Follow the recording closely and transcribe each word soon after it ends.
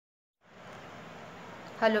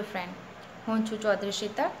Hello friend, हूँ छू चौधरी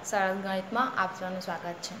शीतल। सरल गणित में आप सबનું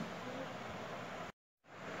स्वागत है।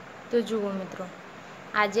 तो जुओ मित्रों,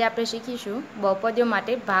 आज આપણે શીખીશું બહુપદીઓ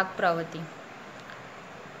માટે ભાગ પ્રવૃત્તિ।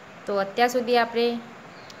 તો અત્યાર સુધી આપણે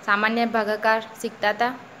સામાન્ય ભાગાકાર શીખતા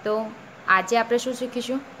હતા, તો આજે આપણે શું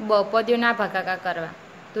શીખીશું? બહુપદીઓના ભાગાકાર કરવા।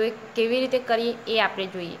 તો એ કેવી રીતે કરીએ એ આપણે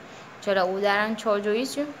જોઈએ। ચલો ઉદાહરણ 6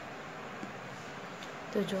 જોઈશું।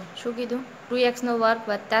 તો જો શું કીધું, 2x²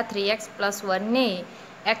 + 3x + 1 ને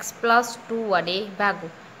x+2 વડે ભાગો।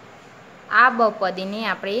 આ બહુપદીને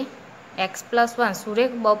આપણે x+1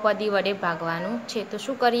 સુરેખ બહુપદી વડે ભાગવાનું છે। તો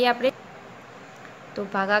શું કરીએ આપણે? તો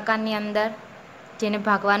ભાગાકારની અંદર જેને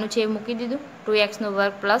ભાગવાનું છે એ મૂકી દીધું, 2x²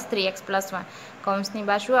 + 3x + 1 કૌંસની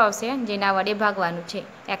બહાર શું આવશે? જેના વડે ભાગવાનું છે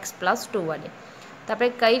x+2 વડે। તો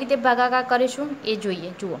આપણે કઈ રીતે ભાગાકાર કરીશું એ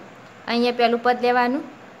જોઈએ। જુઓ, અહીંયા પહેલું પદ લેવાનું,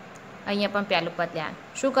 અહીંયા પણ પહેલું પદ લેવાનું।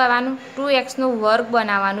 શું કરવાનું? 2x²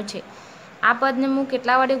 બનાવવાનું છે। આ પદને હું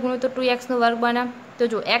કેટલા વડે ગુણું તો 2x² બનાવ? તો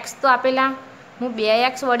જો x તો આપેલા, હું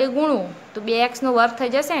 2x વડે ગુણું તો 2x² થઈ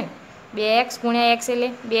જશે ને। 2x × x એટલે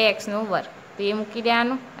 2x²। તો એ મૂકી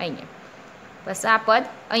દેવાનું અહીંયા। બસ આ પદ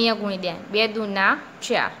અહીંયા ગુણી દેવાનું, 2 × 2 =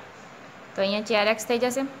 4। તો અહીંયા 4x થઈ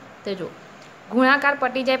જશે। તો જો ગુણાકાર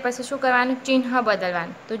પટી જાય પછી શું કરવાનું? ચિહ્ન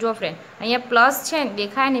બદલવાનું। તો જો ફ્રેન્ડ, અહીંયા પ્લસ છે ને,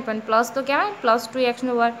 દેખાય નહીં પણ પ્લસ તો કહેવાય,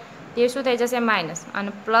 +2x²। તે શું થઈ જશે? માઇનસ।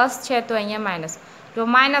 અને પ્લસ છે તો અહીંયા માઇનસ, જો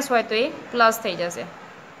માઇનસ હોય તો એ પ્લસ થઈ જશે।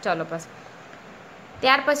 ચલો બસ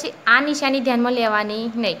ત્યાર પછી આ નિશાની ધ્યાનમાં લેવાની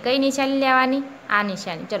નહીં। કઈ નિશાની લેવાની? આ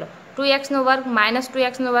નિશાની। ચલો 2x² -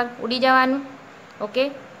 2x² ઉડી જવાનું। ઓકે,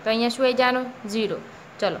 તો અહીંયા શું આવી જવાનું? 0।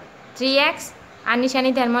 ચલો 3x, આ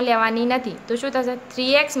નિશાની ધ્યાનમાં લેવાની નથી। તો શું થશે?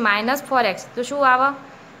 3x - 4x, તો શું આવે?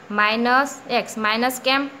 -x। માઇનસ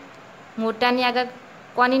કેમ? મોટાની આગળ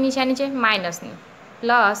કોની નિશાની છે? માઇનસની।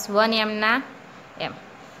 +1 એમના એમ।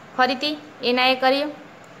 ફરીથી એના એ કરીએ,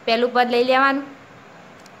 પહેલું પદ લઈ લેવાનું,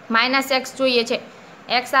 -x જોઈએ છે।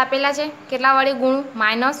 x આપેલા છે, કેટલા વડે ગુણું?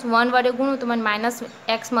 -1 વડે ગુણું તો મને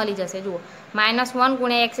 -x મળી જશે। જુઓ, -1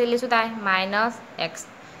 × x એટલે શું થાય? -x।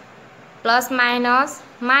 Plus minus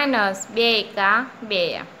minus, 2 ×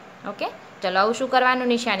 2 okay. ચલો આવું શું કરવાનું?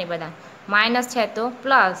 નિશાની બધા માઇનસ છે તો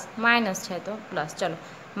પ્લસ, માઇનસ છે તો પ્લસ। ચલો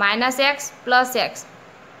 -x + x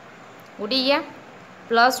ઉડી ગયા,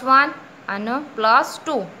 +1 અને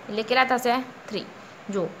 +2 એટલે કેટલા થશે? 3।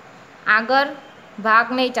 જો આગળ ભાગ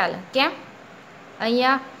નહીં ચાલે, કેમ?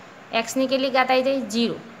 અહીંયા એક્સની કેટલી ઘાત આવી જાય?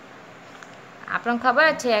 0। આપણને ખબર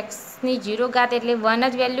જ છે એક્સની 0 ઘાત એટલે 1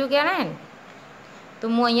 જ વેલ્યુ કહેવાય ને। તો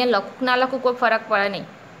હું અહીંયા લખું ના લખું કોઈ ફરક પડે નહીં।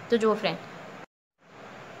 તો જુઓ ફ્રેન્ડ,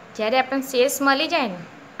 જ્યારે આપણને શેષ મળી જાય ને,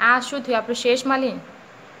 આ શું થયું? આપણું શેષ મળી ને,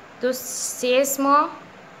 તો શેષમાં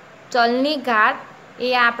ચલની ઘાત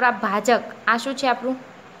એ આપણા ભાજક, આ શું છે? આપણું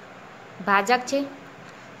ભાજક છે।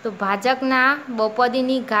 તો ભાજકના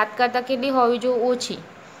બહુપદીની ઘાત કરતાં કેટલી હોવી જોઈએ? ઓછી,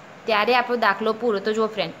 ત્યારે આપણો દાખલો પૂરો। તો જુઓ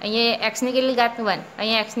ફ્રેન્ડ, અહીંયા એક્સની કેટલી ઘાત? 1,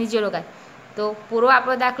 અહીંયા એક્સની 0 ઘાત, તો પૂરો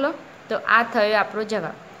આપણો દાખલો। તો આ થયો આપણો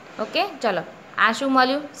જવાબ। ઓકે, ચલો આ શું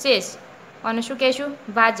મળ્યું? શેષ। અને શું કહીશું?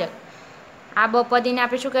 ભાજક। આ બહુપદીને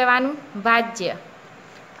આપણે શું કહેવાનું? ભાજ્ય।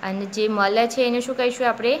 અને જે મળે છે એને શું કહીશું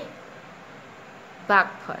આપણે?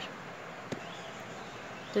 ભાગફળ।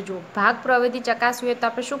 તો જો ભાગ પ્રવૃત્તિ ચકાસવી હોય તો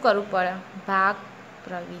આપણે શું કરવું પડે? ભાગ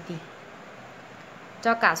પ્રવૃત્તિ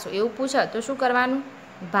ચકાસો એવું પૂછે તો શું કરવાનું?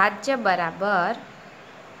 ભાજ્ય બરાબર,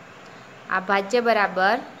 આ ભાજ્ય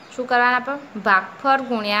બરાબર શું કરવાના? આપણે ભાગફળ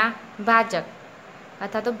ગુણ્યા ભાજક,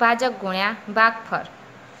 અથવા તો ભાજક ગુણ્યા ભાગફળ।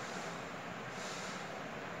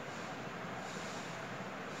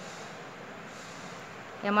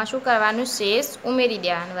 એમાં શું કરવાનું? શેષ ઉમેરી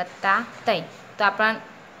દેવાનું +3। તો આપણને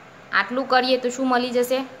આટલું કરીએ તો શું મળી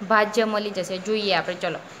જશે? ભાજ્ય મળી જશે। જોઈએ આપણે,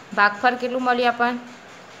 ચલો ભાગફળ કેટલું મળ્યું આપણને?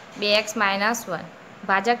 2x - 1।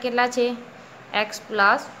 ભાજક કેટલા છે?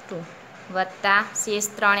 x+2 + શેષ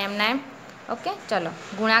 3 એમના એમ। ઓકે, ચલો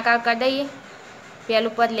ગુણાકાર કરી દઈએ।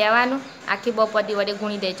 પહેલું પદ લેવાનું, આખી બહુપદી વડે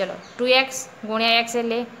ગુણી દઈએ। ચલો 2x × x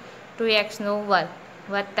એટલે 2x² + 2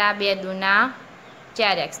 ×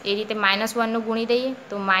 4x, એ રીતે -1નું ગુણી દઈએ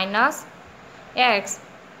તો -x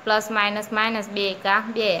 + -2 ×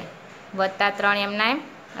 2 + 3 એમના એમ।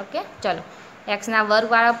 ઓકે, ચલો એક્સના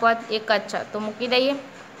વર્ગવાળા પદ એક જ છે તો મૂકી દઈએ।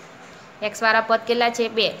 એક્સવાળા પદ કેટલા છે?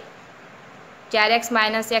 2। 4x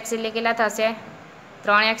 - x એટલે કેટલા થશે?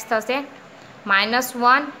 3x થશે।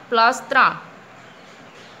 -1 + 3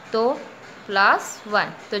 તો +1।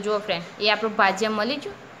 તો જુઓ ફ્રેન્ડ, એ આપણું ભાજ્ય મળી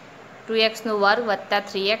ગયું, 2x²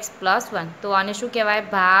 + 3x + 1। તો આને શું કહેવાય?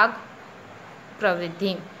 ભાગ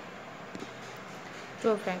પ્રવૃત્તિ। જો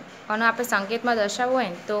ફ્રેન્ડ, આનો આપણે સંકેતમાં દર્શાવવું હોય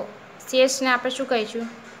ને તો શેષને આપણે શું કહીશું?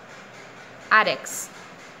 rx।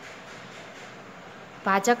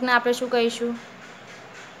 ભાજકને આપણે શું કહીશું?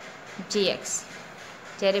 gx।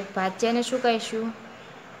 જ્યારે ભાજ્યને શું કહીશું?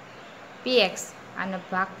 px અને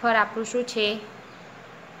ભાગફળ આપણું શું છે?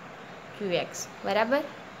 qx. બરાબર.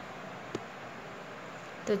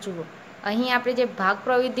 તો જુઓ અહીં આપણે જે ભાગ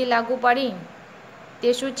પ્રવિધિ લાગુ પડી તે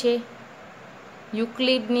શું છે?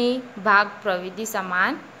 યુક્લિડની ભાગ પ્રવિધિ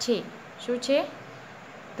સમાન છે. શું છે?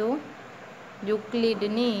 તો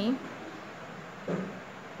યુક્લિડની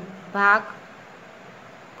ભાગ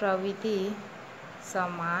પ્રવિધિ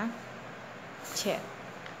સમાન છે.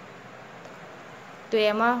 તો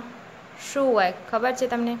એમાં શું હોય ખબર છે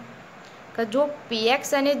તમને? કે જો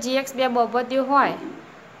px અને gx બે બહુપદીઓ હોય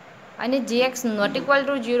અને gx નોટ ઇક્વલ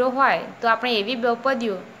ટુ 0 હોય તો આપણે એવી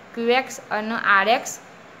બહુપદીઓ qx અને rx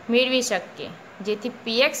મેળવી શકીએ જેથી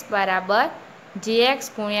px બરાબર gx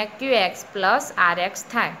ગુણ્યા qx પ્લસ rx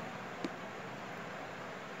થાય.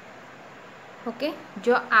 ઓકે.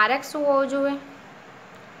 જો rx શું હોવું જોઈએ?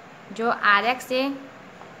 જો rx એ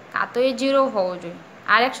કાં તો એ 0 હોવું જોઈએ.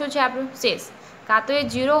 rx શું છે આપણું? શેષ. કાં તો એ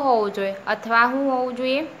 0 હોવું જોઈએ અથવા શું હોવું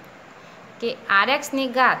જોઈએ? કે rx ની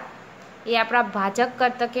ઘાત એ આપણા ભાજક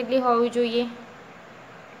કરતાં કેટલી હોવી જોઈએ?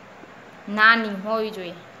 નાની હોવી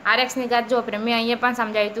જોઈએ. rx ની ઘાત જો મેં અહીંયા પણ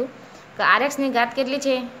સમજાવ્યું હતું કે rx ની ઘાત કેટલી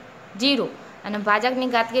છે? 0 અને ભાજકની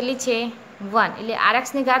ઘાત કેટલી છે? 1. એટલે rx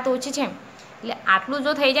ની ઘાત ઓછી છે. એટલે આટલું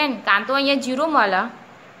જો થઈ જાય ને કાં તો અહીંયા 0 મળે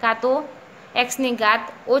કાં તો x ની ઘાત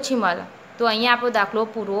ઓછી મળે તો અહીંયા આપણો દાખલો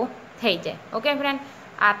પૂરો થઈ જાય. ઓકે ફ્રેન્ડ,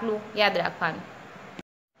 આટલું યાદ રાખવાનું.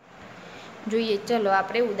 જોઈએ ચલો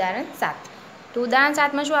આપણે ઉદાહરણ 7. તો ઉદાહરણ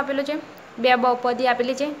 7માં શું આપેલું છે? બે બહુપદી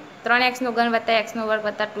આપેલી છે 3x નો ઘન વત્તા x નો વર્ગ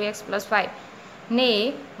વત્તા 2x પ્લસ 5 ને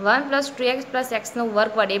 1 પ્લસ 2x પ્લસ x નો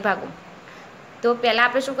વર્ગ વડે ભાગો. તો પહેલાં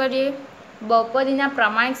આપણે શું કરીએ? બહુપદીના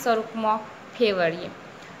પ્રમાણિક સ્વરૂપમાં ફેરવીએ.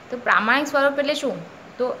 તો પ્રમાણિક સ્વરૂપ એટલે શું?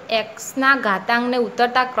 તો xના ઘાતાંકને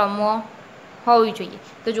ઉતરતા ક્રમમાં હોવી જોઈએ.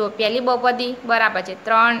 તો જુઓ પહેલી બહુપદી બરાબર છે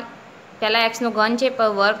 3 પહેલાં x નો ઘન છે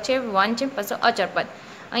પછી વર્ગ છે 1 છે પછી અચળ પદ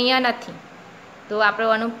અહીંયા નથી. તો આપણે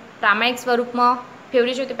આનું પ્રામાણિક સ્વરૂપમાં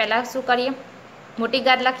ફેરવીશું. તો પહેલાં શું કરીએ? મોટી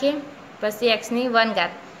ઘાત લખીએ પછી x ની 1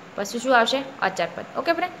 ઘાત પછી શું આવશે? અચળ પદ.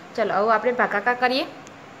 ઓકે ફ્રેન્ડ, ચલો હવે આપણે ભાગાકાર કરીએ.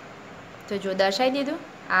 તો જો દર્શાવી દીધું.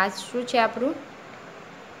 આ શું છે આપણું?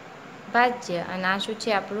 ભાજ્ય અને આ શું છે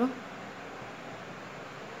આપણું?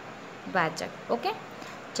 ભાજક. ઓકે,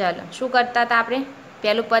 ચલો શું કરતા હતા આપણે?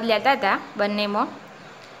 પહેલું પદ લેતા હતા બંનેમાં.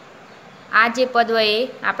 આ જે પદ હોય એ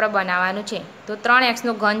આપણે બનાવવાનું છે. તો 3x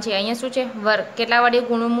નો ઘન છે અહીંયા શું છે? વર્ગ. કેટલા વડે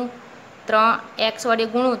ગુણું હું? 3x વડે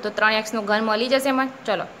ગુણું તો 3x નો ઘન મળી જશે મને.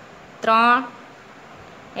 ચલો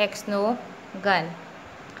 3x નો ઘન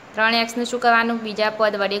 3x નું શું કરવાનું? બીજા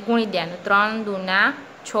પદ વડે ગુણી દેવાનું. 3 દૂના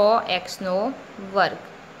 6x નો વર્ગ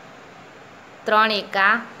 3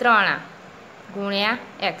 એકા 3 ગુણ્યા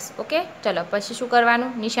x. ઓકે, ચલો પછી શું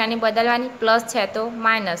કરવાનું? નિશાની બદલવાની. પ્લસ છે તો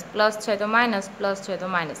માઇનસ, પ્લસ છે તો માઇનસ, પ્લસ છે તો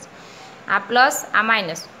માઇનસ. આ પ્લસ આ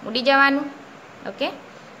માઇનસ ઉડી જવાનું. ઓકે,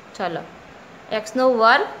 ચલો એક્સનો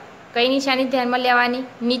વર્ગ કઈ નિશાની ધ્યાનમાં લેવાની?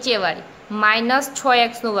 નીચેવાળી. માઇનસ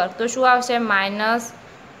 6x નો વર્ગ તો શું આવશે? માઇનસ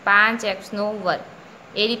 5x નો વર્ગ.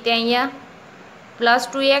 એ રીતે અહીંયા પ્લસ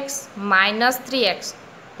 2x માઇનસ 3x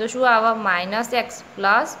તો શું આવે? માઇનસ x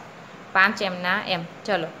પ્લસ 5 એમના એમ.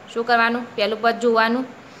 ચલો શું કરવાનું? પહેલું પદ જોવાનું.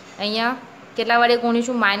 અહીંયા કેટલા વડે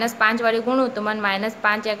ગુણીશું? માઇનસ 5 વડે ગુણું તો મને માઇનસ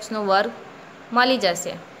 5x નો વર્ગ મળી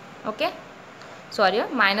જશે. ઓકે, સોરી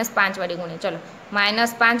માઇનસ 5 વડે ગુણીએ. ચલો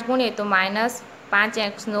માઇનસ 5 ગુણીએ તો માઇનસ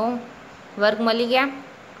 5x નો વર્ગ મળી ગયા.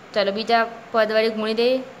 ચલો બીજા પદ વડે ગુણી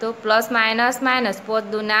દઈએ તો પ્લસ માઇનસ માઇનસ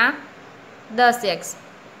 5 દૂના 10x.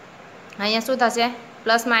 અહીંયા શું થશે?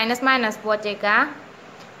 પ્લસ માઇનસ માઇનસ 5 એકા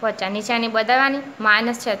 50. નિશાની બદલવાની.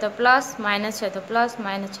 માઇનસ છે તો પ્લસ, માઇનસ છે તો પ્લસ,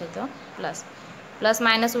 માઇનસ છે તો પ્લસ. પ્લસ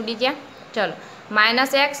માઇનસ ઉડી ગયા. ચલો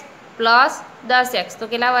માઇનસ x પ્લસ 10x તો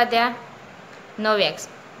કેટલા વધ્યા? 9x.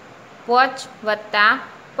 5 વત્તા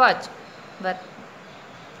 5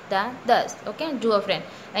 વત્તા 10. ઓકે, જુઓ ફ્રેન્ડ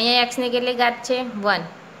અહીંયા x ની કેટલી ઘાત છે? 1.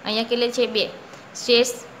 અહીંયા કેટલી છે? 2.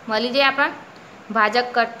 શેષ મળી જાય આપણને ભાજક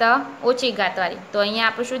કરતાં ઓછી ઘાતવાળી. તો અહીંયા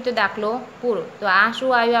આપણું શું થયું? દાખલો પૂરો. તો આ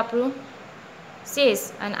શું આવ્યું આપણું? શેષ.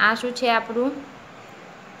 અને આ શું છે આપણું?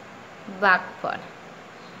 ભાગફળ.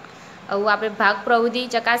 હવે આપણે ભાગ પ્રવૃત્તિ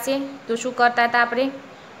ચકાસીએ તો શું કરતા હતા આપણે?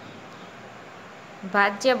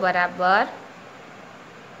 ભાજ્ય બરાબર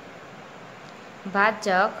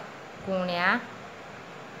ભાજક ગુણ્યા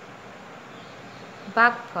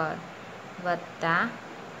ભાગફળ વત્તા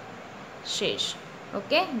શેષ.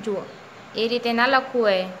 ઓકે, જુઓ એ રીતે ના લખવું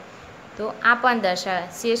હોય તો આ પણ દર્શાવે.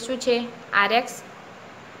 શેષ શું છે? rx.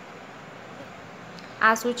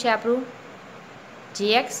 આ શું છે આપણું?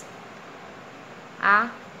 gx. આ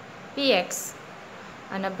px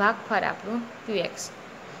અને ભાગફળ આપણું qx.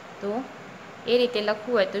 તો એ રીતે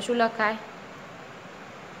લખવું હોય તો શું લખાય?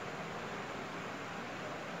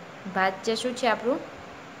 ભાજ્ય શું છે આપણું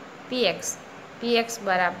px, px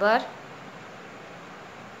બરાબર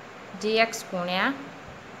gx ગુણ્યા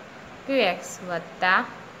qx વત્તા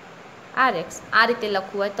rx. આ રીતે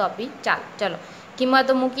લખવું હોય તો બી ચાલે. ચલો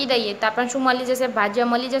કિંમતો મૂકી દઈએ તો આપણને શું મળી જશે? ભાજ્ય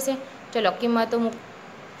મળી જશે. ચલો કિંમતો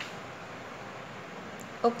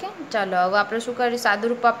ઓકે. ચાલો હવે આપણે શું કરીશું?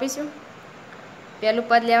 સાદુરૂપ આપીશું. પહેલું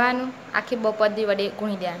પદ લેવાનું, આખી બહુપદી વડે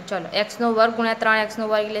ગુણી દેવાનું. ચલો એક્સનો વર્ગ ગુણ્યા 3x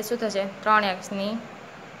વર્ગ એટલે શું થશે? 3x ની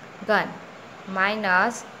ઘન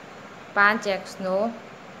માઇનસ 5x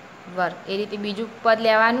વર્ગ. એ રીતે બીજું પદ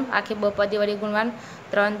લેવાનું, આખી બહુપદી વડે ગુણવાનું.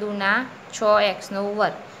 3 દુના 6x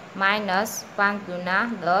વર્ગ માઇનસ 5 દુના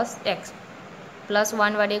 10x પ્લસ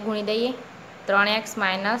 1 વડે ગુણી દઈએ. 3x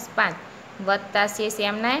માઇનસ 5 વત્તા શેષ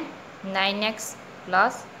એમના 9x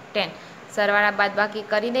પ્લસ 10. સરવાળા બાદ બાકી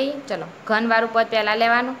કરી દઈએ. ચલો ઘનવાળું પદ પહેલાં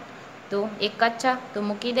લેવાનું તો એક જ છે તો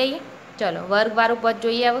મૂકી દઈએ. ચલો વર્ગવાળું પદ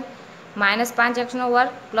જોઈએ. હવે માઇનસ 5x વર્ગ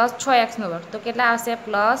પ્લસ 6x વર્ગ તો કેટલા આવશે?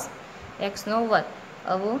 પ્લસ x વર્ગ.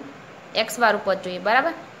 હવે x વાળું પદ જોઈએ.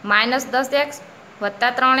 બરાબર, માઇનસ 10x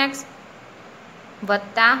વત્તા 3x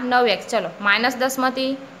વત્તા 9x. ચલો માઇનસ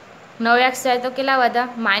 10માંથી 9x જાય તો કેટલા વધા?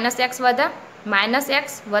 માઇનસ x વધા. માઇનસ x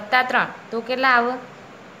વત્તા 3 તો કેટલા આવે?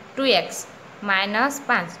 2x minus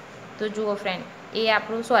 5. તો જુઓ ફ્રેન્ડ, એ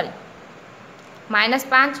આપણું સોરી માઇનસ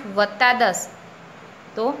 5 વત્તા 10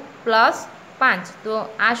 તો પ્લસ 5. તો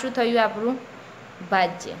આ શું થયું? આપણું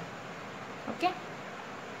ભાજ્ય. ઓકે.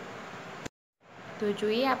 તો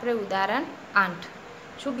જોઈએ આપણે ઉદાહરણ 8.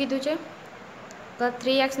 શું કીધું છે? તો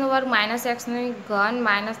 3x વર્ગ માઇનસ x ઘન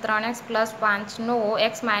minus 3x plus 5નો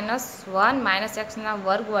x minus 1 minus xના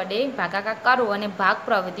વર્ગ વડે ભાગાકાર કરો અને ભાગ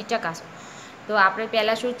પ્રવૃત્તિ ચકાસો. તો આપણે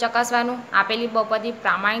પહેલાં શું ચકાસવાનું? આપેલી બહુપદી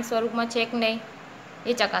પ્રામાણિક સ્વરૂપમાં છે કે નહીં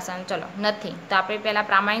એ ચકાસવાનું. ચલો નથી તો આપણે પહેલાં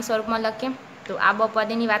પ્રામાણિક સ્વરૂપમાં લખીએ. તો આ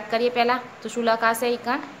બહુપદીની વાત કરીએ પહેલાં તો શું લખાશે?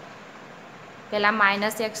 એકન પહેલાં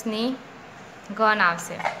માઇનસ એક્સની ઘન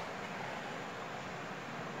આવશે,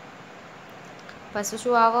 પછી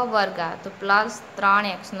શું આવે? વર્ગ આવે તો પ્લસ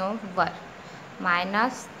 3x વર્ગ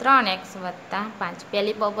માઇનસ 3x વત્તા 5.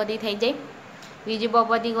 પહેલી બહુપદી થઈ જાય. બીજી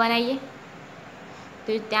બહુપદી બનાવીએ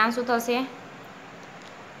તો ત્યાં શું થશે?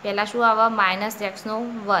 પહેલાં શું આવે? માઇનસ x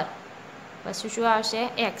વર્ગ પછી શું આવશે?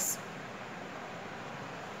 x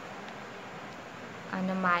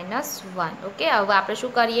અને માઇનસ 1. ઓકે. હવે આપણે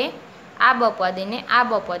શું કરીએ? આ બહુપદીને આ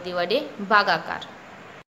બહુપદી વડે ભાગાકાર.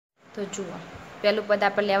 તો જુઓ પહેલું પદ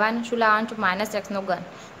આપણે લેવાનું. શું લાવવાનું છે? માઇનસ x ઘન.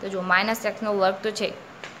 તો જુઓ માઇનસ x વર્ગ તો છે,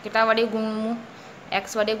 કેટલા વડે ગુણવું? x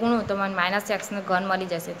વડે ગુણવું તો મને માઇનસ x ઘન મળી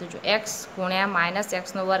જશે. તો જો x ગુણ્યા માઇનસ x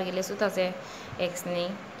વર્ગ એટલે શું થશે? x ની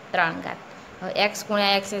 3 ઘાત. હવે x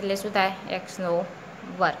ગુણ્યા x એટલે શું થાય? x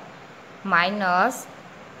વર્ગ માઇનસ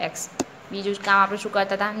x. બીજું કામ આપણે શું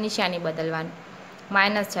કરતા હતા? નિશાની બદલવાનું.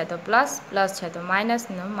 માઇનસ છે તો પ્લસ, પ્લસ છે તો માઇનસ,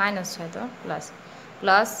 માઇનસ છે તો પ્લસ.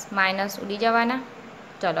 પ્લસ માઇનસ ઉડી જવાના.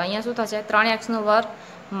 ચલો અહીંયા શું થશે? 3x વર્ગ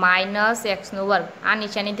માઇનસ x વર્ગ. આ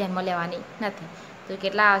નિશાની ધ્યાનમાં લેવાની નથી. તો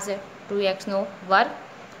કેટલા આવશે? 2x વર્ગ.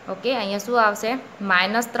 ઓકે. અહીંયા શું આવશે?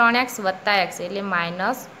 માઇનસ 3x વત્તા x એટલે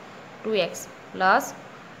માઇનસ 2x પ્લસ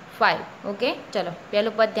 5. ઓકે. ચલો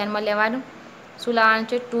પહેલું પદ ધ્યાનમાં લેવાનું. શું લાવવાનું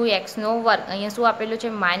છે? 2x વર્ગ. અહીંયા શું આપેલું છે?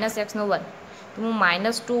 માઇનસ x વર્ગ. તો હું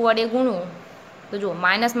માઇનસ 2 વડે ગુણું તો જુઓ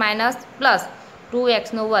માઇનસ માઇનસ પ્લસ 2x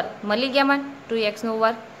વર્ગ મળી ગયા મને 2x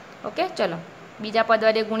વર્ગ. ઓકે. ચલો બીજા પદ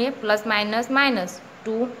વડે ગુણીએ. Plus minus minus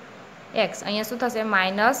 2x. અહીંયા શું થશે?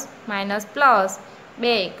 માઇનસ માઇનસ પ્લસ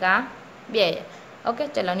 2 એકા 2. ઓકે.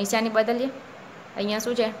 ચલો નિશાની બદલીએ. અહીંયા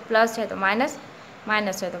શું છે? પ્લસ છે તો માઇનસ,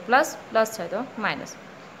 માઇનસ છે તો પ્લસ, પ્લસ છે તો માઇનસ.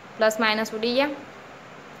 પ્લસ માઇનસ ઉડી ગયા.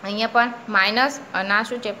 અહીંયા પણ માઇનસ અને આ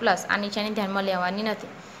શું છે? પ્લસ. આ નિશાની ધ્યાનમાં લેવાની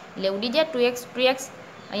નથી એટલે ઉડી જાય 2x 2x.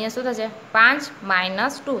 અહીંયા શું થશે? 5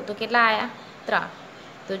 માઇનસ 2 તો કેટલા આવ્યા? 3.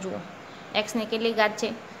 તો જુઓ એક્સની કેટલી ઘાત છે?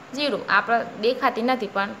 0. આપણે દેખાતી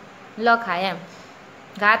નથી પણ લખાય એમ.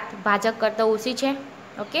 ઘાત ભાજક કરતાં ઓછી છે.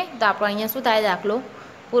 ઓકે. તો આપણે અહીંયા શું થાય? દાખલો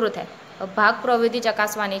પૂરો થાય. ભાગ પ્રવૃત્તિ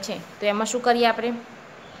ચકાસવાની છે તો એમાં શું કરીએ આપણે?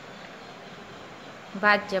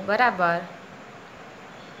 ભાજ્ય બરાબર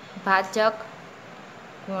ભાજક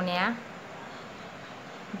ગુણ્યા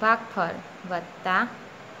ભાગફળ વત્તા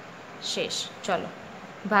શેષ. ચલો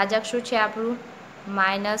ભાજક શું છે આપણું?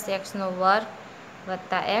 માઇનસ x વર્ગ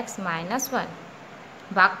વત્તા x માઇનસ 1.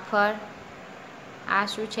 ભાગફળ આ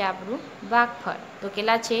શું છે આપણું? ભાગફળ. તો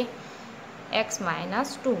કેટલા છે? x માઇનસ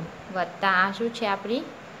 2 વત્તા આ શું છે આપણી?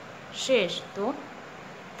 શેષ તો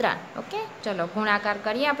 3. ઓકે. ચલો ગુણાકાર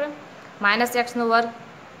કરીએ આપણે. માઇનસ x વર્ગ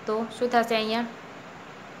તો શું થશે? અહીંયા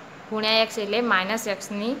ગુણ્યા x એટલે માઇનસ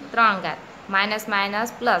xની 3 ઘાત માઇનસ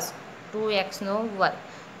માઇનસ પ્લસ 2x વર્ગ.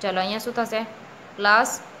 ચલો અહીંયા શું થશે?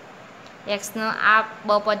 પ્લસ xનો આ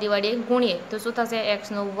બહુપદી વડે ગુણીએ તો શું થશે? x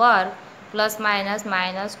વર્ગ પ્લસ માઇનસ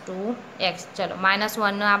 -2x। ચલો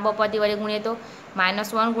 -1 આ બપોદી વડે ગુણીએ તો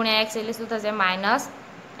 -1 ગુણ્યા x એટલે શું થશે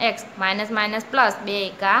 -x, માઇનસ માઇનસ પ્લસ 2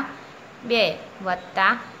 એકા 2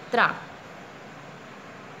 વત્તા 3।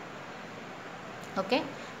 ઓકે,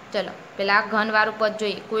 ચલો પેલા ઘનવાળું પદ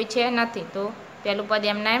જોઈએ, કોઈ છે નથી તો પેલું પદ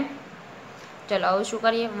એમના એમ। ચલો હવે શું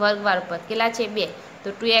કરીએ, વર્ગવાળું પદ કેટલા છે 2, તો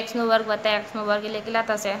 2x² વત્તા x² એટલે કેટલા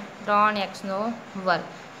થશે 3x²।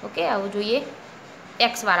 ઓકે, હવે જોઈએ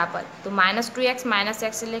x વાળા પદ, તો -2x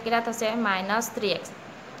 -x એટલે કેટલા થશે -3x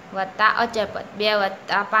વત્તા અચળ પદ 2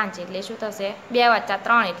 વત્તા 5 એટલે શું થશે 2 વત્તા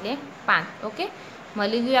 3 એટલે 5। ઓકે,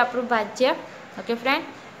 મળી ગયું આપણું ભાજ્ય। ઓકે ફ્રેન્ડ,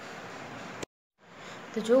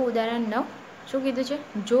 તો જો ઉદાહરણ 9 શું કીધું છે,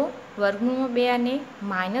 જો વર્ગમૂળમાં 2 અને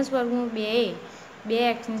 -વર્ગમૂળ 2 એ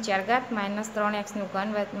 2x² -3x³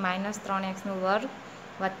 -3x²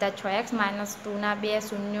 વત્તા 6x -2 ના 2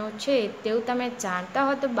 શૂન્યો છે તેવું તમે જાણતા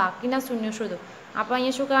હો તો બાકીના શૂન્યો શોધો। આપણે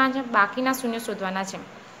અહીંયા શું કરવાના છે, બાકીના શૂન્યો શોધવાના છે।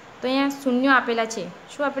 તો અહીંયા શૂન્યો આપેલા છે,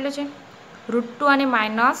 શું આપેલું છે √2 અને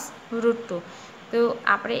 -√2। તો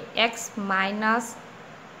આપણે x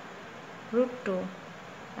 -√2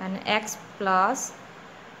 અને x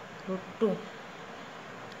 +√2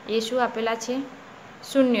 એ શું આપેલા છે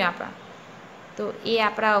શૂન્ય આપણા, તો એ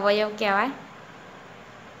આપણા અવયવ કહેવાય।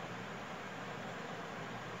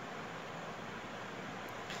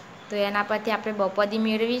 તો એના પરથી આપણે બહુપદી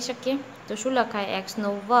મેળવી શકીએ, તો શું લખાય x² -2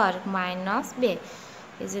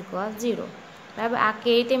 = 0। બરાબર, આ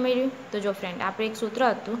કેવી રીતે મેળવ્યું, તો જો ફ્રેન્ડ આપણે એક સૂત્ર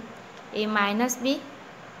હતું a - b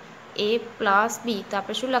a + b, તો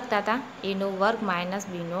આપણે શું લખતા હતા a²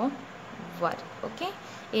 - b²। ઓકે,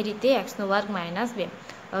 એ રીતે x² -2।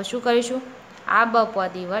 હવે શું કરીશું, આ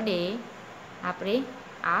બહુપદી વડે આપણે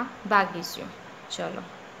આ ભાગીશું। ચલો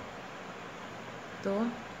તો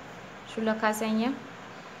શું લખાશે અહીંયા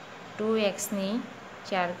 2x²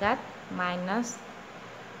 -3x³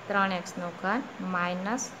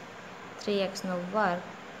 -3x²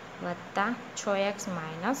 વત્તા 6x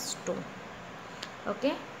 -2।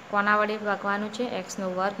 ઓકે, કોના વડે ભાગવાનું છે x²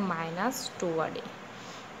 -2 વડે।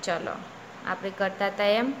 ચલો આપણે કરતા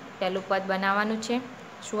હતા એમ પહેલું પદ બનાવવાનું છે,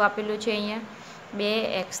 શું આપેલું છે અહીંયા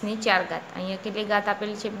 2x⁴, અહીંયા કેટલી ઘાત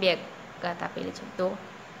આપેલી છે 2 ઘાત આપેલી છે, તો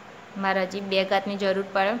મારે હજી 2 ઘાતની જરૂર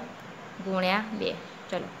પડે ગુણ્યા 2।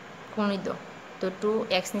 ચલો ગુણી દો તો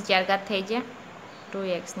 2x⁴ થઈ જાય,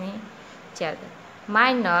 2x⁴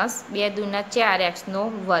 માઇનસ 2 દૂના 4x²।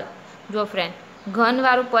 જો ફ્રેન્ડ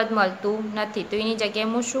ઘનવાળું પદ મળતું નથી તો એની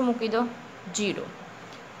જગ્યાએ હું શું મૂકી દો 0,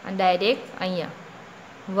 અને ડાયરેક્ટ અહીંયા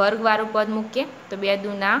વર્ગવાળું પદ મૂકીએ તો 2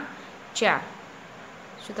 દૂના 4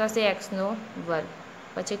 શું થશે x²।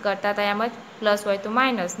 પછી કરતા હતા એમ જ પ્લસ હોય તો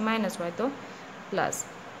માઇનસ, માઇનસ હોય તો પ્લસ।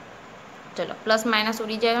 ચલો પ્લસ માઇનસ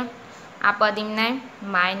ઉડી જાય, આ પદ એમના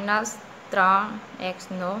 -3x²।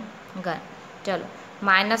 ચલો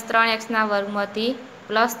 -3x² માંથી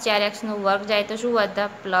 +4x² જાય તો શું વધે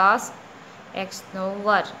 +x²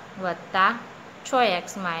 વત્તા 6x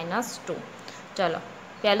 -2। ચલો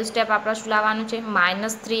પહેલું સ્ટેપ આપણે શું લાવવાનું છે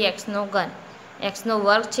 -3x², x²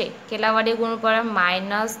 છે કેટલા વડે ગુણવું પડે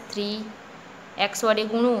 -3x વડે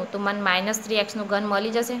ગુણવું તો મને -3x³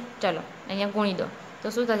 મળી જશે। ચલો અહીંયા ગુણી દો તો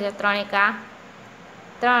શું થશે 3 એકા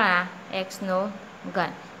 3x²।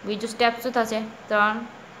 બીજું સ્ટેપ શું થશે 3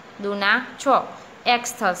 દૂના 6x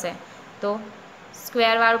થશે, તો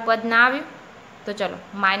સ્ક્વેરવાળું પદ ના આવ્યું, તો ચલો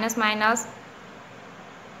માઇનસ માઇનસ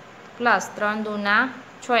પ્લસ 3 દૂના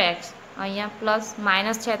 6x, અહીંયા પ્લસ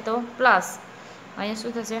માઇનસ છે તો પ્લસ, અહીંયા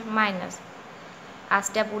શું થશે માઇનસ, આ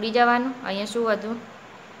સ્ટેપ ઉડી જવાનું, અહીંયા શું વધ્યું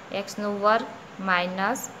x²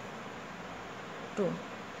 -2।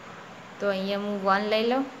 તો અહીંયા હું 1 લઈ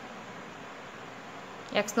લઉં,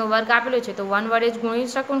 x² આપેલું છે તો 1 વડે જ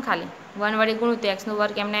ગુણી શકું ને, ખાલી 1 વડે ગુણું તો x²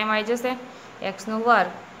 એમને એમ આવી જશે x²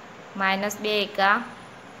 -2 એકા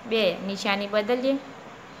 2, નિશાની બદલીએ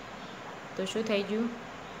તો શું થઈ ગયું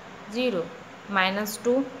 0,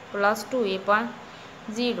 -2 + 2 એ પણ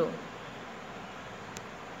 0।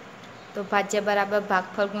 તો ભાજ્ય બરાબર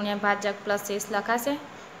ભાગફળ ગુણ્યા ભાજક પ્લસ શેષ લખાશે,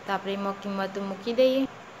 તો આપણે એમાં કિંમતો મૂકી દઈએ।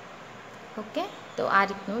 ઓકે, તો આ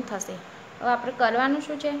રીતનું થશે। હવે આપણે કરવાનું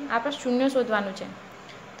શું છે, આપણે શૂન્ય શોધવાનું છે,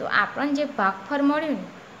 તો આપણને જે ભાગફળ મળ્યું ને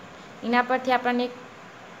એના પરથી આપણને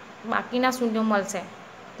બાકીના શૂન્યો મળશે,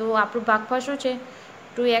 તો આપણું ભાગફળ શું છે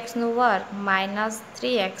 2x²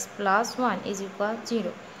 -3x + 1 =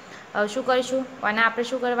 0। હવે શું કરીશું, અને આપણે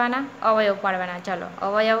શું કરવાના અવયવ પાડવાના। ચાલો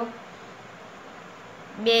અવયવ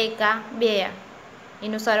 2 એકા 2,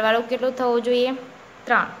 એનો સરવાળો કેટલો થવો જોઈએ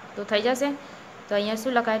 3, તો થઈ જશે। તો અહીંયા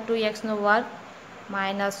શું લખાય 2x²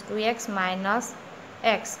 -2x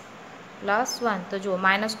 -x + 1, તો જુઓ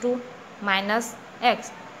 -2 -x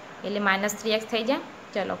એટલે -3x થઈ જાય।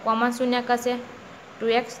 ચલો કોમન શૂન્ય કરશે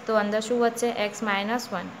 2x તો અંદર શું વધશે x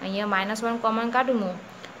 -1 અહીંયા -1 કોમન કાઢું હું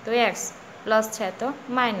તો x પ્લસ છે તો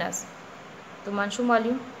માઇનસ તો મને શું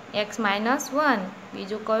મળ્યું x -1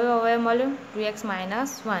 બીજું કયો હવે મળ્યું 2x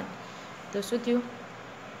 -1 તો શું થયું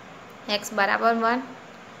x બરાબર 1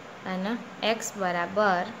 અને x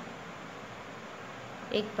બરાબર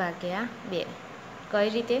 1/2 કઈ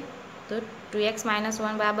રીતે તો 2x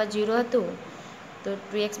 -1 બરાબર 0 હતું તો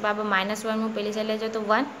 2x બરાબર -1 હું પેલી સાઈડ લઈ જાઉં તો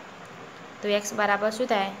 1 તો x બરાબર શું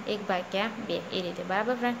થાય 1/2 એ રીતે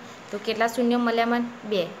બરાબર ફ્રેન્ડ તો કેટલા શૂન્ય મળ્યા મને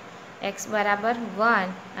 2 x બરાબર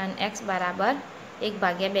 1 અને x બરાબર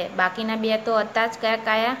 1/2 બાકીના બે તો હતા જ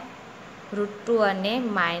કયા √2 અને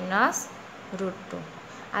 -√2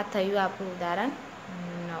 આ થયું આપણું ઉદાહરણ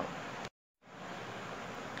 9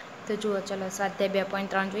 તો જુઓ ચલો સ્વાધ્યાય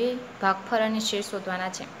 2.3 જોઈએ ભાગફળ અને શેષ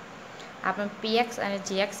શોધવાના છે આપણે px અને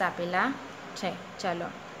gx આપેલા છે ચલો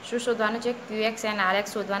શું શોધવાનું છે qx અને rx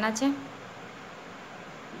શોધવાના છે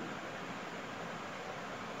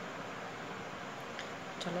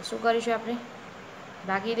ચલો શું કરીશું આપણે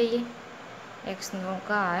ભાગી દઈએ x² - 3x²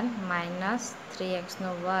 + 5x - 3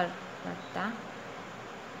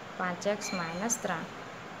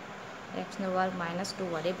 x² - 2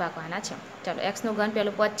 વડે ભાગવાના છે ચલો x નું ઘન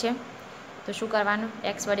પહેલું પદ છે તો શું કરવાનું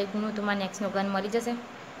x વડે ગુણું તો મને x નું ઘન મળી જશે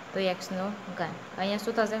તો x નું ઘન અહીંયા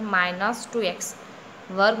શું થશે -2x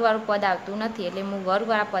વર્ગવાળું પદ આવતું નથી એટલે હું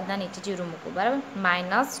વર્ગવાળા પદના નીચે 0 મૂકું બરાબર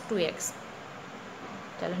 -2x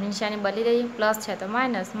ચલો નિશાની બદલી દઈએ પ્લસ છે તો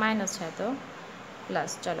માઇનસ માઇનસ છે તો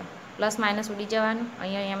પ્લસ ચલો પ્લસ માઇનસ ઉડી જવાનું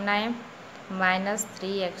અહીંયા એમના એમ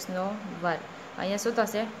 -3x² અહીંયા શું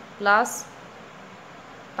થશે પ્લસ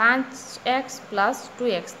 5x +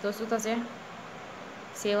 2x તો શું થશે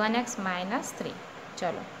 7x - 3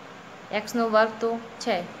 ચલો x નો વર્ગ તો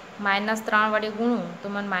છે -3 વડે ગુણું તો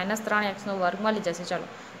મને -3x નો વર્ગ મળી જશે ચલો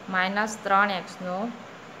 -3x નો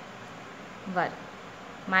વર્ગ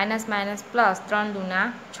માઇનસ માઇનસ પ્લસ 3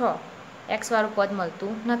 દુના 6 x વાળું પદ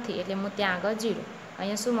મળતું નથી એટલે હું ત્યાં આગળ 0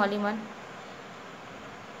 અહીંયા શું મળ્યું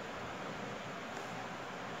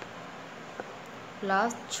મને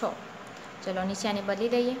 +6 ચલો નિશાની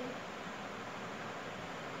બદલી દઈએ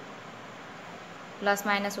પ્લસ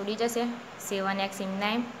માઇનસ ઉડી જશે 7x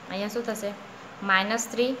એમના એમ અહીંયા શું થશે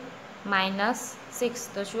 -3 -6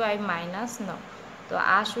 તો શું આવ્યું -9 તો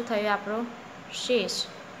આ શું થયું આપણું શેષ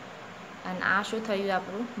અને આ શું થયું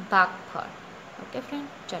આપણું ભાગફળ ઓકે ફ્રેન્ડ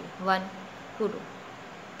ચલો 1 પૂરું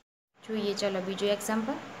જોઈએ ચલો બીજું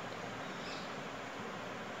એક્ઝામ્પલ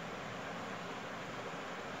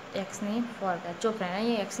એક્સની 4 ઘાત જો ફ્રેન્ડ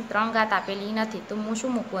અહીંયા એક્સની 3 ઘાત આપેલી નથી તો હું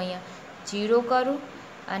શું મૂકું અહીંયા 0 કરું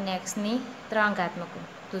અને એક્સની 3 ઘાત મૂકું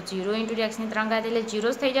તો 0 × એક્સની 3 ઘાત એટલે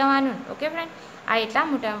 0 જ થઈ જવાનું ઓકે ફ્રેન્ડ આ એટલા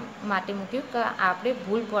મોટા માટે મૂક્યું કે આપણે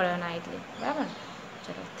ભૂલ પડે ના એટલે બરાબર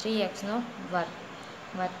ચલો 3x²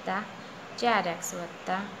 + 4x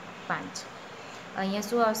 + 5 અહીંયા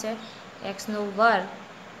શું આવશે x²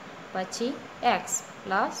 પછી x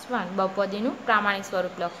 + 1 બહુપદીનું પ્રામાણિક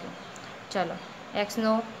સ્વરૂપ લખવું ચલો x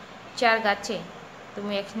નો 4 ઘાત છે તો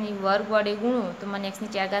હું xની વર્ગ વડે ગુણું તો મને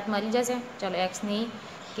xની 4 ઘાત મળી જશે ચલો xની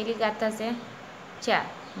કેટલી ઘાત થશે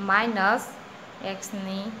 4 માઇનસ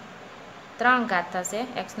xની 3 ઘાત થશે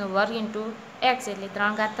xનો વર્ગ × x એટલે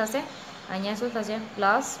 3 ઘાત થશે અહીંયા શું થશે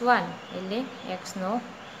 +1 એટલે xનો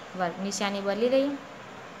વર્ગ નિશાની બદલી દઈએ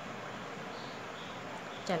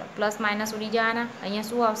ચલો પ્લસ માઇનસ ઉડી જવાના અહીંયા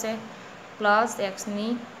શું આવશે પ્લસ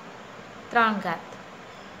xની 3 ઘાત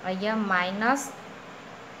અહીંયા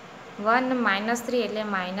 -1 -3 એટલે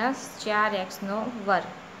 -4x²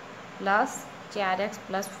 પ્લસ 4x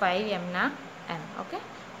 + 5 એમના એમ ઓકે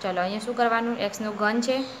ચલો અહીંયા શું કરવાનું xનું ઘન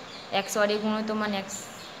છે x વડે ગુણું તો મને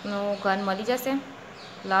xનું ઘન મળી જશે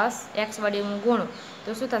પ્લસ x વડે હું ગુણું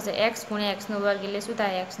તો શું થશે x × x² એટલે શું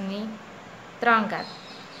થાય xની 3 ઘાત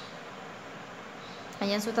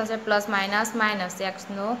અહીંયા શું થશે plus minus minus x²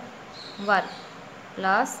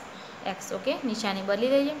 plus x okay નિશાની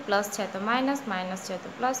બદલી દઈએ પ્લસ છે તો માઇનસ માઇનસ છે તો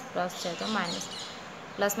પ્લસ પ્લસ છે તો માઇનસ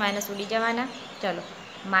પ્લસ માઇનસ ઉડી જવાના ચલો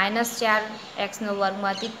 -4x²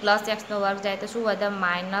 માંથી પ્લસ x² જાય તો શું વધે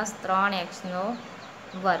 -3x²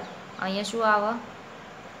 અહીંયા શું આવે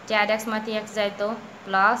 4x માંથી x જાય તો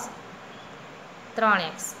પ્લસ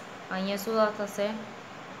 3x અહીંયા શું થશે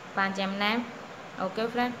 5 એમના એમ ઓકે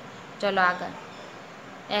ફ્રેન્ડ ચલો આગળ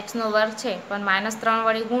x² છે પણ -3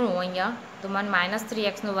 વડે ગુણું અહીંયા તો મને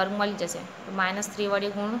 -3x² મળી જશે તો -3 વડે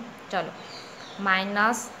ગુણું ચલો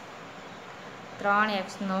 -3x²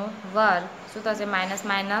 શું થશે માઇનસ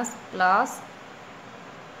માઇનસ પ્લસ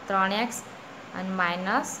 3x અને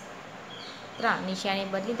 -3 નિશાની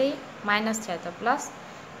બદલી દઈએ માઇનસ છે તો પ્લસ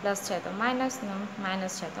પ્લસ છે તો માઇનસ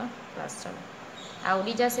માઇનસ છે તો પ્લસ ચલો આ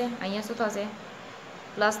ઉડી જશે અહીંયા શું થશે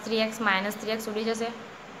પ્લસ 3x માઇનસ 3x ઉડી જશે,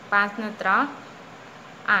 5 ને 3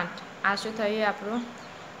 8. આ શું થયું આપણું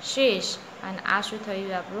શેષ અને આ શું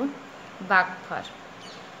થયું આપણું ભાગફળ.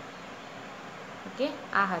 ઓકે,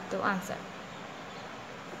 આ હતો આન્સર.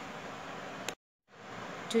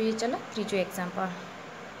 જોઈએ ચલો ત્રીજું એક્ઝામ્પલ.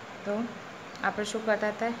 તો આપણે શું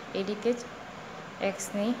કરતા હતા એ રીતે જ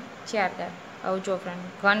એક્સની 4 ઘાત. આવું જો ફ્રેન્ડ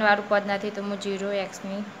ઘનવાળું પદ નથી તો હું 0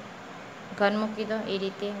 એક્સની ઘન મૂકી દો. એ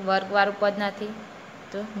રીતે વર્ગવાળું પદ નથી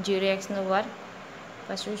તો 0 એક્સનો વર્ગ.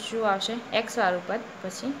 પછી શું આવશે એક્સવાળું પદ,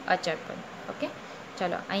 પછી અચળ પદ. ઓકે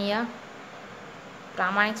ચલો અહીંયા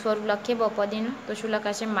પ્રામાણિક સ્વરૂપ લખીએ બહુપદીનું તો શું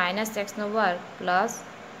લખાશે -x² +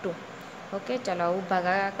 2. ઓકે ચલો આવું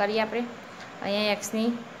ભાગાકાર કરીએ આપણે. અહીંયા એક્સની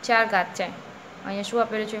 4 ઘાત છે, અહીંયા શું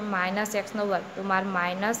આપેલું છે -x². તો મારે -x²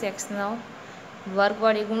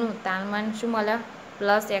 વડે ગુણું તાર મને શું મળે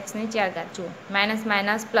પ્લસ એક્સની 4 ઘાત. જુઓ માઇનસ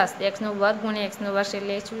માઇનસ પ્લસ x² ગુણ્યા x²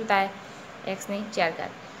 એટલે શું થાય એક્સની 4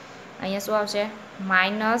 ઘાત. અહીંયા શું આવશે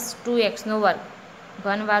 -2x².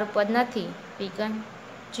 ઘનવાળું પદ નથી વિઘન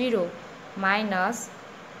 0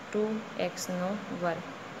 -2x².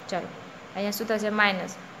 ચાલો અહીંયા શું થશે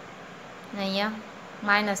માઇનસ, અહીંયા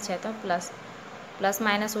માઇનસ છે તો પ્લસ. પ્લસ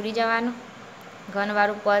માઇનસ ઉડી જવાનું,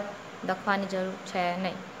 ઘનવાળું પદ લખવાની જરૂર છે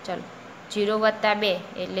નહીં. ચલો 0 + 2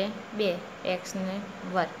 એટલે 2x²,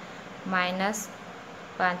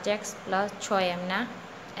 -5x + 6m.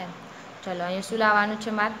 ચલો અહીંયા શું લાવવાનું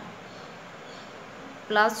છે મારે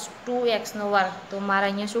 +2x². તો મારે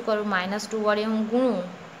અહીંયા શું કરું -2 વડે હું ગુણું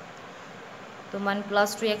તો મને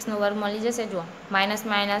 +2x² મળી જશે. જુઓ માઇનસ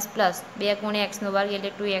માઇનસ પ્લસ 2 × x²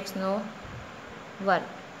 એટલે 2x².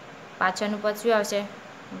 પાછળનું પદ શું આવશે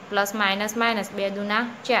પ્લસ માઇનસ માઇનસ 2 × 2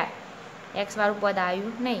 = 4. એક્સવાળું પદ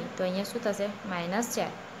આવ્યું નહીં તો અહીંયા શું થશે -4.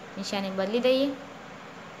 નિશાની બદલી દઈએ.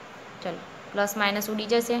 ચલો પ્લસ માઇનસ ઉડી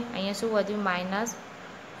જશે. અહીંયા શું વધ્યું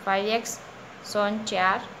 -5x /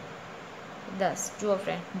 4 = 10. જુઓ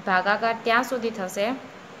ફ્રેન્ડ ભાગાકાર ત્યાં સુધી થશે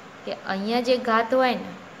કે અહીંયા જે ઘાત હોય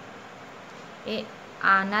ને એ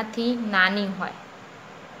આનાથી નાની હોય.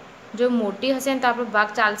 જો મોટી હશે ને તો આપણો ભાગ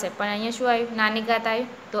ચાલશે, પણ અહીંયા શું આવ્યું નાની ઘાત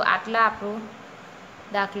આવ્યું તો આટલા આપણો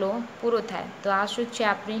દાખલો પૂરો થાય. તો આ શું છે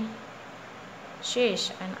આપણી શેષ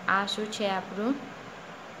અને આ શું છે આપણું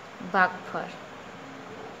ભાગફળ.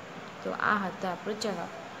 તો આ હતો આપણો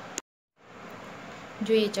જવાબ.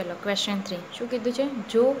 જોઈએ ચલો ક્વેશ્ચન 3 શું કીધું છે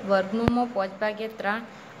જો વર્ગમૂળમાં 5/3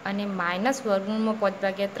 અને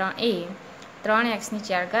 -√5/3 એ 3x ની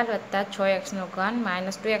 4 ઘાત વત્તા 6x²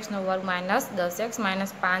 -2x² -10x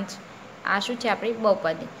 -5 આ શું છે આપણી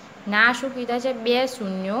બહુપદી. ના શું કીધા છે 2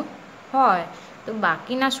 શૂન્યો હોય તો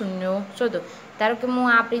બાકીના શૂન્યો શોધો. ધારો કે હું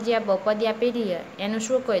આપણી જે આ બહુપદી આપેલી છે એનું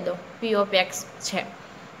શું કહી દઉં p(x) છે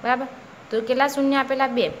બરાબર. તો કેટલા શૂન્ય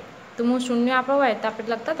આપેલા 2. તો હું શૂન્ય આપણો હોય તો આપણે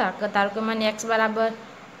લખતા હતા કે ધારો કે મને x =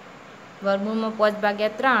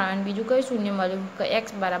 √5/3 અને બીજું કયું શૂન્ય મળ્યું કે x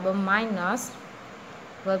 =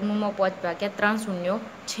 -√5/3 શૂન્યો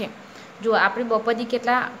છે. જો આપણી બહુપદી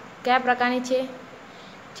કયા પ્રકારની છે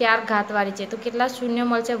 4 ઘાતવાળી છે. તો કેટલા શૂન્ય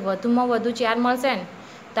મળશે વધુમાં વધુ 4 મળશે ને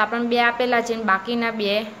તો આપણને 2 આપેલા છે ને બાકીના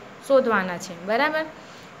 2 શોધવાના છે બરાબર.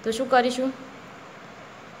 તો શું કરીશું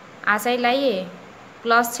આ સાઈડ લાવીએ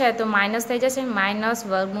પ્લસ છે તો માઇનસ થઈ જશે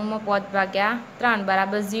 -√5/3 =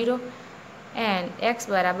 0 એન્ડ x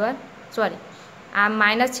આ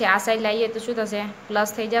માઇનસ છે આ સાઈડ લાવીએ તો શું થશે પ્લસ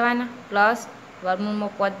થઈ જવાના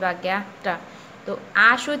 +√5/3. તો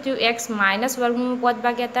આ શું થયું x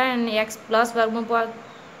 -√5/3 અને x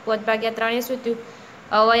 +√5/3 એ શું થયું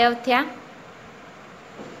અવયવ થયા.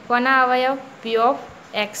 કોના અવયવ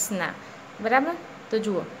p(x) ના બરાબર. તો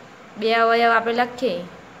જુઓ 2 અવયવ આપણે લખીએ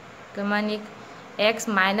કે મને x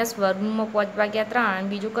 -√5/3 અને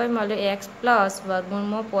બીજું કયું મળ્યું x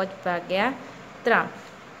 +√5/3.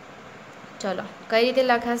 ચલો કઈ રીતે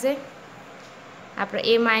લખાશે આપણે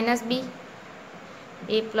a - b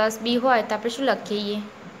a + b હોય તો આપણે શું લખીએ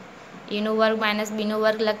a² - b²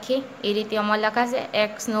 લખીએ. એ રીતે આમાં લખાશે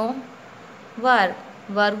x²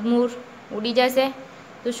 વર્ગમૂળ ઉડી જશે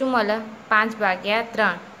તો શું મળે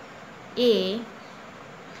 5/3 એ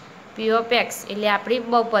p(x) એટલે આપણી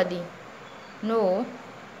બહુપદીનો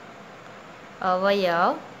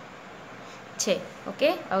અવયવ છે. ઓકે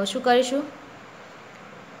હવે શું કરીશું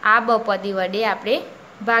આ બહુપદી વડે આપણે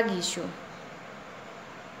ભાગીશું.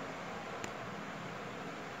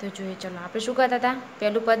 તો જોઈએ ચલો આપણે શું કરતા હતા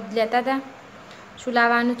પહેલું પદ લેતા હતા શું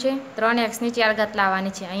લાવવાનું છે 3x ની 4 ઘાત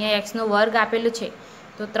લાવવાની છે. અહીંયા x નો વર્ગ આપેલું છે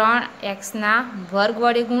તો 3x ના વર્ગ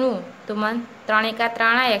વડે ગુણવું તો મને 3 ×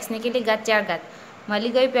 3 x ની કેટલી ઘાત 4 ઘાત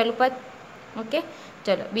મળી ગયું પહેલું પદ. ઓકે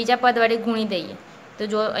ચલો બીજા પદ વડે ગુણી દઈએ. તો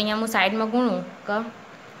જો અહીંયા હું સાઈડમાં ગુણું કે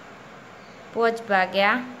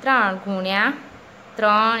 5/3 ×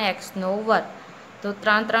 3x² તો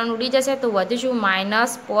 3 3 ઉડી જશે તો વધીશું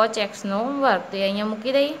 -5x નો વર્ગ, તો એ અહીંયા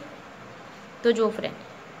મૂકી દઈએ। તો જો ફ્રેન્ડ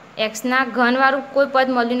એક્સના ઘનવાળું કોઈ પદ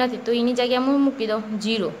મળ્યું નથી તો એની જગ્યાએ હું મૂકી દઉં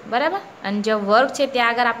 0, બરાબર। અને જે વર્ગ છે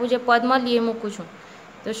ત્યાં આગળ આપણું જે પદ મળ્યું એ મૂકું છું,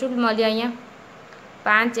 તો શું મળ્યું અહીંયા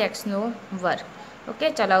 5x નો વર્ગ। ઓકે,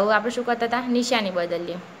 ચલો હવે આપણે શું કરતા હતા, નિશાની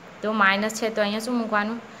બદલીએ। તો માઇનસ છે તો અહીંયા શું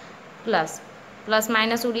મૂકવાનું, પ્લસ, પ્લસ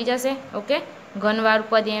માઇનસ ઉડી જશે। ઓકે, ઘનવાળું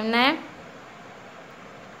પદ એમના એમ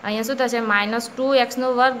અહીંયા શું થશે, -2x નો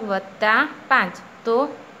વર્ગ વત્તા 5, તો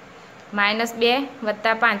 -2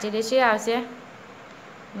 વત્તા 5 એટલે શું આવશે,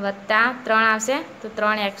 વત્તા 3 આવશે, તો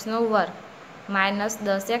 3x નો વર્ગ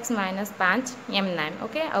 -10x -5 એમના એમ।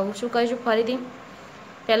 ઓકે, આવું શું કરીશું, ફરીથી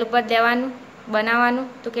પહેલું પદ લેવાનું બનાવવાનું,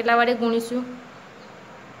 તો કેટલા વડે ગુણીશું,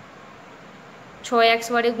 6x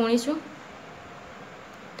વડે ગુણીશું,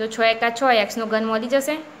 તો 6 એકા 6x નો ઘન મળી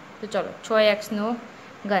જશે। તો ચલો 6x નો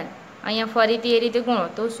ઘન અહીંયા ફરીથી એ રીતે ગુણો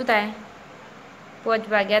તો શું થાય,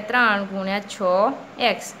 5/3 ગુણ્યા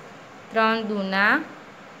 6x, 3 દૂના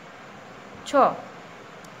 6,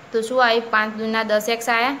 તો શું આવ્યું, 5 દૂના 10x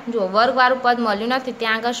આવ્યા। જો વર્ગવાળું પદ મળ્યું નથી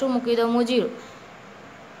ત્યાં આગળ શું મૂકી દઉં હું, 0।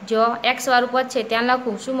 જો x વાળું પદ છે ત્યાં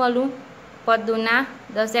લખું શું મળ્યું, પદ દૂના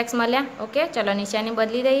 10x મળ્યા। ઓકે, ચલો નિશાની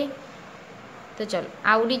બદલી દઈએ। તો ચલો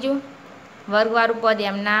આ ઉડી ગયું, વર્ગવાળું પદ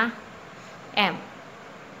એમના એમ,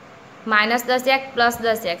 -10x +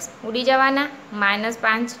 10x ઉડી જવાના,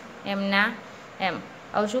 -5 એમના એમ।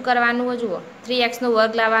 હવે શું કરવાનું હોય જુઓ, 3x નો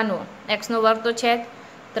વર્ગ લાવવાનો, x નો વર્ગ તો છે જ,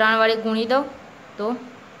 3 વડે ગુણી દઉં તો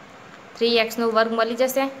 3x નો વર્ગ મળી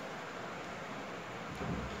જશે।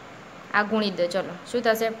 આ ગુણી દો, ચલો શું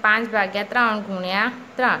થશે, 5/3 ગુણ્યા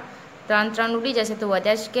 3, 3 3 ઉડી જશે તો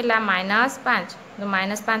વધ્યા કેટલા, -5, તો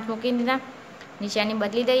 -5 મૂકી દીધા। નિશાની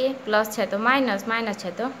બદલી દઈએ, પ્લસ છે તો માઇનસ, માઇનસ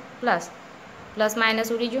છે તો પ્લસ, પ્લસ માઇનસ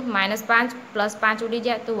ઉડી ગયું, -5 + 5 ઉડી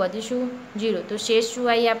જાય તો વધીશું 0, તો શેષ શું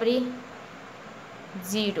આવી આપણી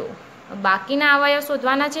 0। બાકીના અવયવ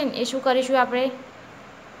શોધવાના છે ને એ શું કરીશું, આપણે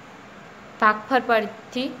ભાગફળ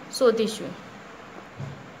પરથી શોધીશું।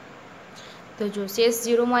 તો જો શેષ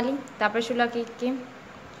 0 મળી તો આપણે શું લખીએ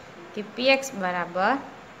કે px બરાબર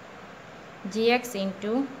gx ×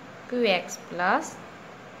 qx +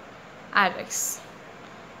 rx।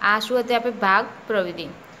 આ શું હતું, આપણે ભાગ પ્રવૃત્તિ,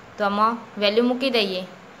 તો આમાં વેલ્યુ મૂકી દઈએ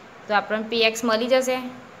તો આપણને px મળી જશે।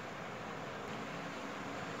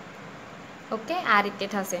 ઓકે, આ રીતે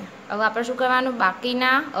થશે। હવે આપણે શું કરવાનું,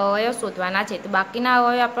 બાકીના અવયવ શોધવાના છે, તો બાકીના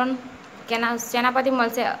અવયવ આપણને શેના પરથી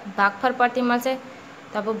મળશે, ભાગફળ પરથી મળશે।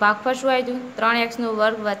 તો આપણું ભાગફળ શું આવ્યું, 3x નો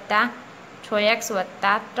વર્ગ વત્તા 6x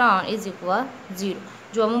વત્તા 3 = 0।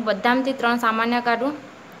 જો હું બધામાંથી 3 સામાન્ય કાઢું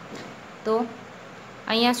તો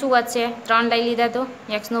અહીંયા શું વધશે, 3 લઈ લીધા તો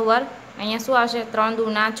x નો વર્ગ, અહીંયા શું આવશે, 3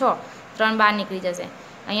 દૂના 6, 3 બહાર નીકળી જશે,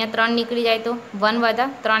 અહીંયા 3 નીકળી જાય તો 1 વધે,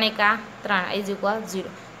 3 એકા 3 = 0।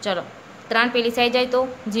 ચલો 3 પેલી સાઈડ જાય તો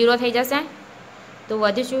 0 થઈ જશે, તો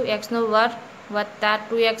વધીશું x નો વર્ગ વત્તા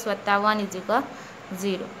 2x વત્તા 1 =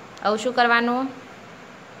 0। હવે શું કરવાનું,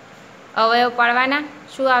 અવયવ પાડવાના,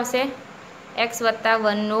 શું આવશે, x વત્તા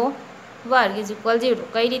 1 નો વર્ગ = 0।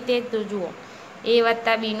 કઈ રીતે, તો જુઓ a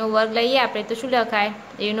વત્તા b નો વર્ગ લઈએ આપણે તો શું લખાય,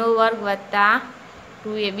 a નો વર્ગ વત્તા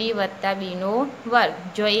 2ab વત્તા b નો વર્ગ।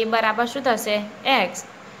 જો a બરાબર શું થશે, x,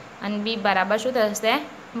 અને b બરાબર શું થશે,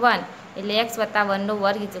 1, એટલે x વત્તા 1 નો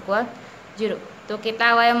વર્ગ = 0। તો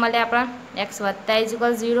કેટલા અવયવ મળે આપણે, x વત્તા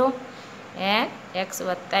 = 0 and x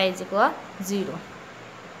વત્તા = 0।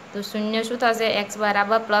 તો શૂન્ય શું થશે, x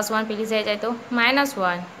બરાબર +1 પેલી સાઈડ જાય તો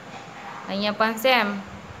 -1, અહીંયા પણ સેમ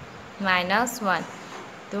 -1।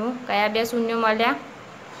 તો કયા બે શૂન્ય મળ્યા,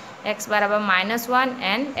 x બરાબર -1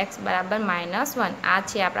 and x બરાબર -1। આ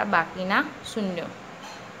છે આપણા બાકીના શૂન્યો।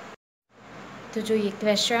 તો જોઈએ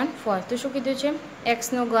ક્વેશ્ચન 4, તો શું કીધું છે,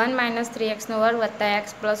 x નો ઘન -3x નો વર્ગ વત્તા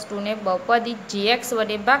x + 2 ને બહુપદી gx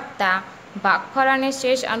વડે ભાગતા ભાગફળ અને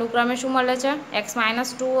શેષ અનુક્રમે શું મળે છે, x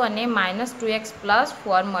 - 2 અને -2x +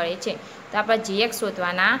 4 મળે છે। તો આપણે gx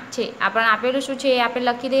શોધવાના છે, આપણને આપેલું શું છે એ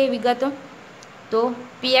આપણે લખી દઈએ વિગતો। તો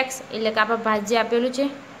px એટલે કે આપણે ભાજ્ય આપેલું છે,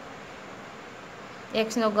 x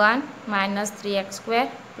નો ઘન -3x²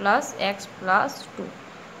 + x + 2,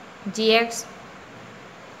 gx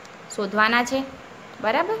શોધવાના છે,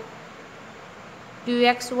 બરાબર।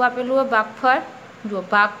 qx શું આપેલું હોય, ભાગફળ, જો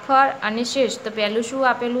ભાગફળ અને શેષ, તો પહેલું શું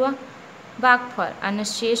આપેલું હોય, ભાગફળ, અને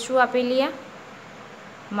શેષ શું આપેલી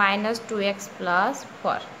 -2x +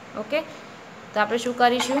 4। ઓકે, તો આપણે શું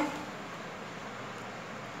કરીશું,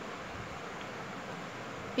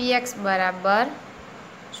 px બરાબર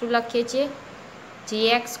શું લખીએ છીએ,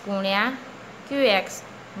 gx ગુણ્યા qx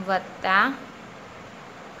વત્તા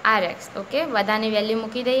rx। ઓકે, બધાની વેલ્યુ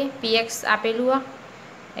મૂકી દઈએ, px આપેલું હોય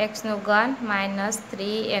x નો ઘન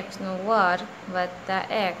 -3x નો વર્ગ વત્તા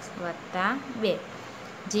x વત્તા 2,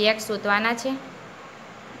 gx શોધવાના છે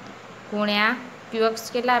ગુણ્યા qx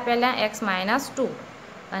કેટલા આપેલા x -2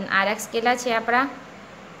 અને rx કેટલા છે આપણા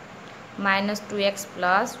 -2x +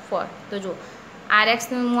 4. તો જો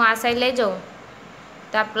rxનું હું આ સાઈડ લઈ જાઉં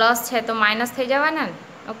તો આ પ્લસ છે તો માઇનસ થઈ જવાના ને.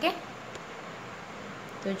 ઓકે,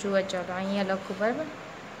 તો જુઓ ચલો અહીંયા લખું બરાબર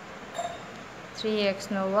 3x² +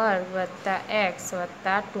 x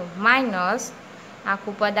 + 2 માઇનસ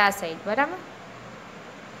આખું પદ આ સાઈડ બરાબર.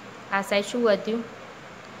 આ સાઈડ શું વધ્યું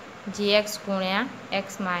gx ગુણ્યા x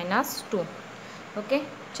 -2. ઓકે,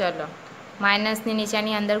 ચલો માઇનસની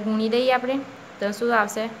નિશાની અંદર ગુણી દઈએ આપણે તો શું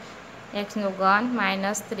આવશે x³ -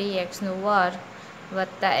 3x² +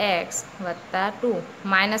 x + 2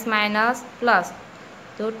 minus minus plus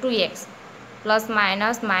તો 2x પ્લસ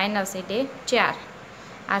માઇનસ માઇનસ એટલે 4.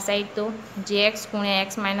 આ સાઈડ તો gx ગુણ્યા x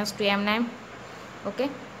 -2 એમના એમ. ઓકે,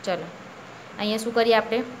 ચલો અહીંયા શું કરીએ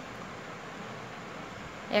આપણે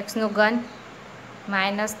x³ -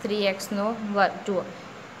 3x². જુઓ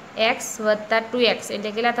x + 2x એટલે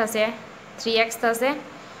કેટલા થશે 3x થશે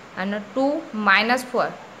અને 2 - 4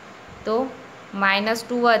 તો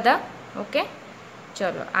 -2 વધે. ઓકે,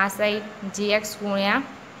 ચલો આ સાઈડ gx ગુણ્યા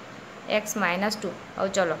x -2. હવે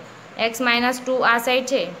ચલો x -2 આ સાઈડ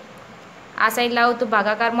છે, આ સાઈડ લાવો તો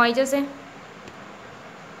ભાગાકારમાં આવી જશે.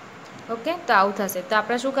 ઓકે, તો આવું થશે. તો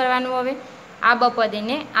આપણે શું કરવાનું હવે આ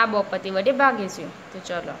બપદીને આ બપદી વડે ભાગીશું. તો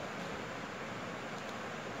ચલો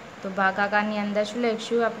તો ભાગાકારની અંદર શું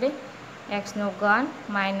લખીશું આપણે x³ -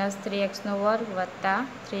 3x² +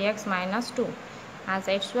 3x -2. આ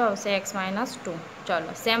સાઈડ શું આવશે x -2.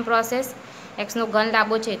 ચલો સેમ પ્રોસેસ x³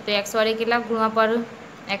 લાવવો છે તો x વડે કેટલા ગુણવા પડે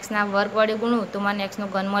x² વડે ગુણું તો મને x³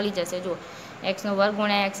 મળી જશે. જો x²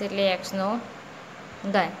 ગુણ્યા x એટલે x².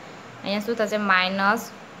 અહીંયા શું થશે -2x².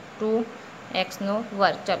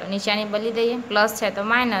 ચલો નિશાની બદલી દઈએ પ્લસ છે તો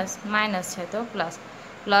માઇનસ માઇનસ છે તો પ્લસ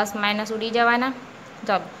પ્લસ માઇનસ ઉડી જવાના.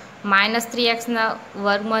 ચલો -3x²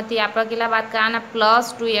 માંથી આપણે કેટલા બાદ કરવાના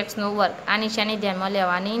 +2x². આ નિશાની ધ્યાનમાં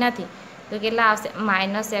લેવાની નથી તો કેટલા આવશે -x²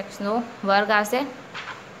 આવશે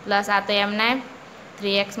પ્લસ આ તો એમના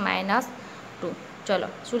 3x -2. ચલો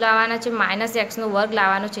શું લાવવાના છે -x²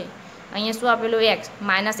 લાવવાનો છે. અહીંયા શું આપેલું x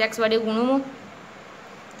 -x વડે ગુણવું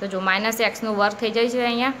તો જો -x² થઈ જાય છે.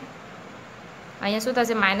 અહીંયા શું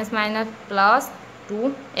થશે -+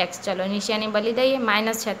 2x. ચલો નિશાની બદલી દઈએ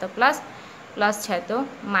માઇનસ છે તો પ્લસ પ્લસ છે તો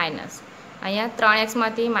માઇનસ. અહીંયા 3x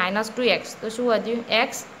માંથી -2x તો શું વધ્યું x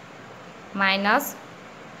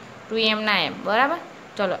 -2 એમના એમ બરાબર.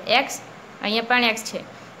 ચલો x અહીંયા પણ x છે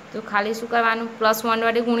તો ખાલી શું કરવાનું +1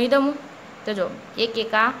 વડે ગુણી દઉં તો જો 1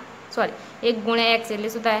 ગુણ્યા x એટલે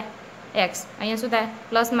શું થાય x. અહીંયા શું થાય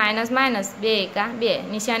પ્લસ માઇનસ માઇનસ 2 × 2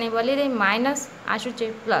 નિશાની બદલી દઈ માઇનસ આ શું છે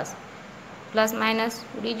પ્લસ પ્લસ માઇનસ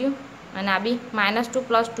ઉડી ગયું અને આ બી -2 +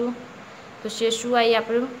 2 તો શેષ શું આવી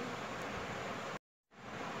આપણું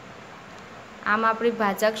આમ આપણી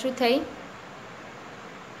ભાજક શું થઈ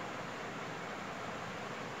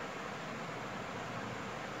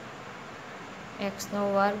x² - x +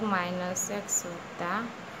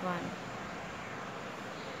 1.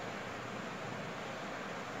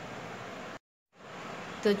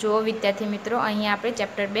 તો જો વિદ્યાર્થી મિત્રો અહીં આપણે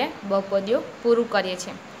ચેપ્ટર 2 બહુપદીઓ પૂરું કરીએ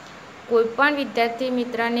છીએ. કોઈપણ વિદ્યાર્થી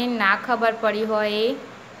મિત્રને ના ખબર પડી હોય એ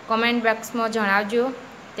કમેન્ટ બોક્સમાં જણાવજો,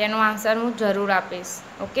 તેનો આન્સર હું જરૂર આપીશ.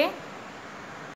 ઓકે.